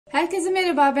Herkese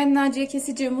merhaba, ben Naciye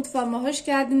Kesici, mutfağıma hoş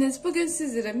geldiniz. Bugün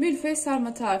sizlere milföy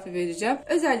sarma tarifi vereceğim.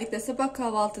 Özellikle sabah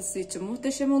kahvaltısı için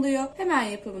muhteşem oluyor. Hemen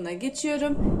yapımına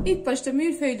geçiyorum. İlk başta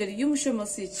milföyleri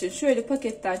yumuşaması için şöyle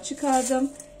paketten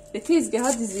çıkardım ve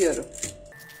tezgaha diziyorum.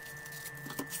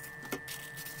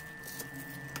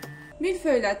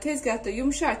 Milföyler tezgahta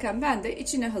yumuşarken ben de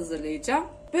içini hazırlayacağım.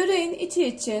 Böreğin içi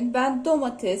için ben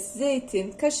domates,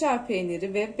 zeytin, kaşar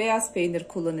peyniri ve beyaz peynir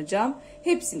kullanacağım.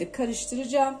 Hepsini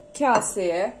karıştıracağım.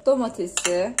 Kaseye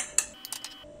domatesi,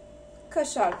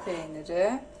 kaşar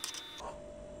peyniri,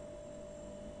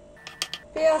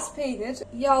 beyaz peynir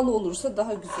yağlı olursa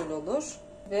daha güzel olur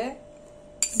ve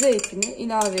zeytini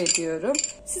ilave ediyorum.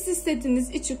 Siz istediğiniz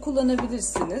içi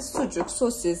kullanabilirsiniz. Sucuk,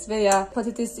 sosis veya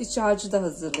patates iç harcı da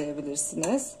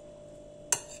hazırlayabilirsiniz.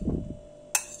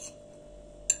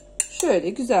 Şöyle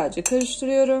güzelce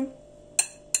karıştırıyorum.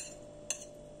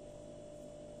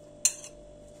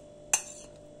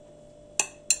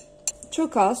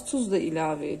 Çok az tuz da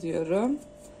ilave ediyorum.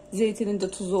 Zeytinin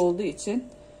de tuzu olduğu için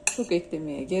çok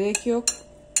eklemeye gerek yok.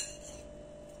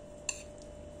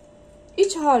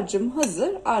 İç harcım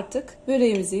hazır. Artık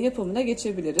böreğimizin yapımına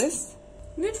geçebiliriz.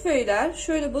 Milföyler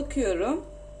şöyle bakıyorum.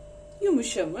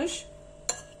 Yumuşamış.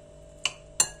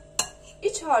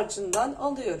 İç harcından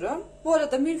alıyorum. Bu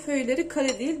arada milföyleri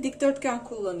kare değil dikdörtgen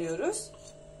kullanıyoruz.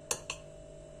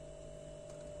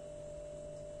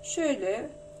 Şöyle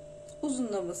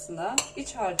uzunlamasına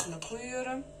iç harcını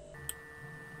koyuyorum.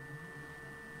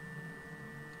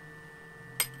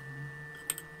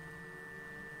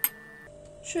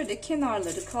 Şöyle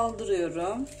kenarları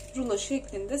kaldırıyorum. Rulo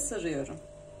şeklinde sarıyorum.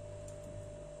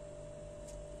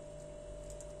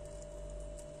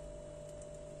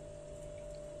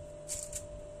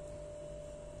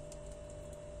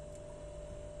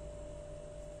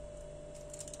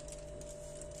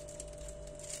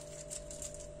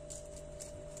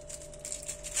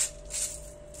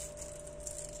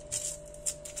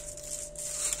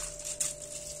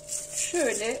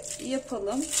 Şöyle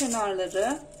yapalım,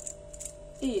 kenarları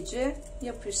iyice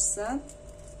yapışsın.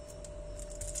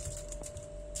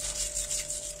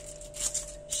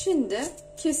 Şimdi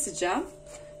keseceğim.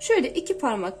 Şöyle 2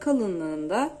 parmak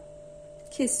kalınlığında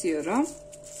kesiyorum.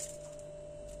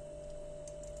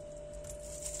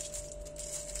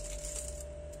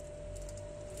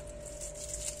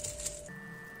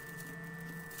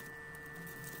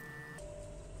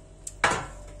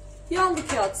 Yağlı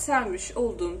kağıt sermiş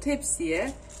olduğum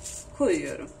tepsiye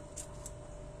koyuyorum.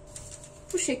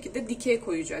 Bu şekilde dikey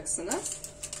koyacaksınız.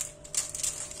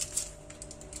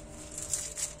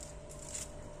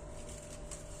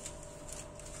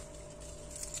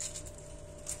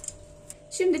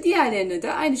 Şimdi diğerlerini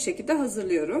de aynı şekilde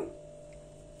hazırlıyorum.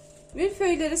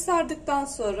 Milföyleri sardıktan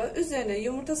sonra üzerine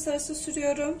yumurta sarısı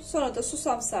sürüyorum. Sonra da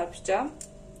susam serpeceğim.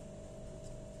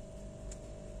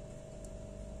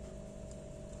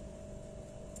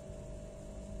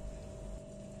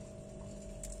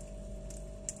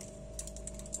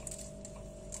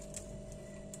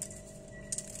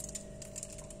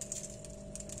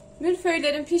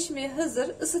 Milföylerin pişmeye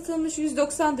hazır, ısıtılmış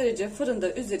 190 derece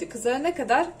fırında üzeri kızarana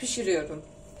kadar pişiriyorum.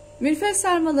 Milföy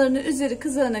sarmalarını üzeri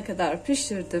kızarana kadar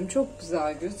pişirdim. Çok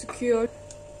güzel gözüküyor.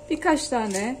 Birkaç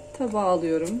tane tabağa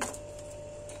alıyorum.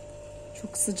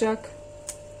 Çok sıcak.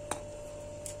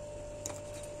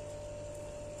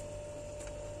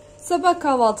 Sabah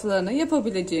kahvaltılarını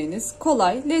yapabileceğiniz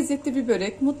kolay, lezzetli bir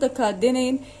börek mutlaka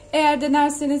deneyin. Eğer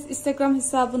denerseniz Instagram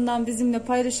hesabından bizimle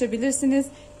paylaşabilirsiniz.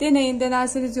 Deneyin,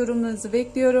 denerseniz yorumlarınızı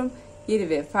bekliyorum. Yeni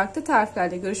ve farklı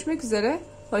tariflerle görüşmek üzere.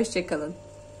 Hoşça kalın.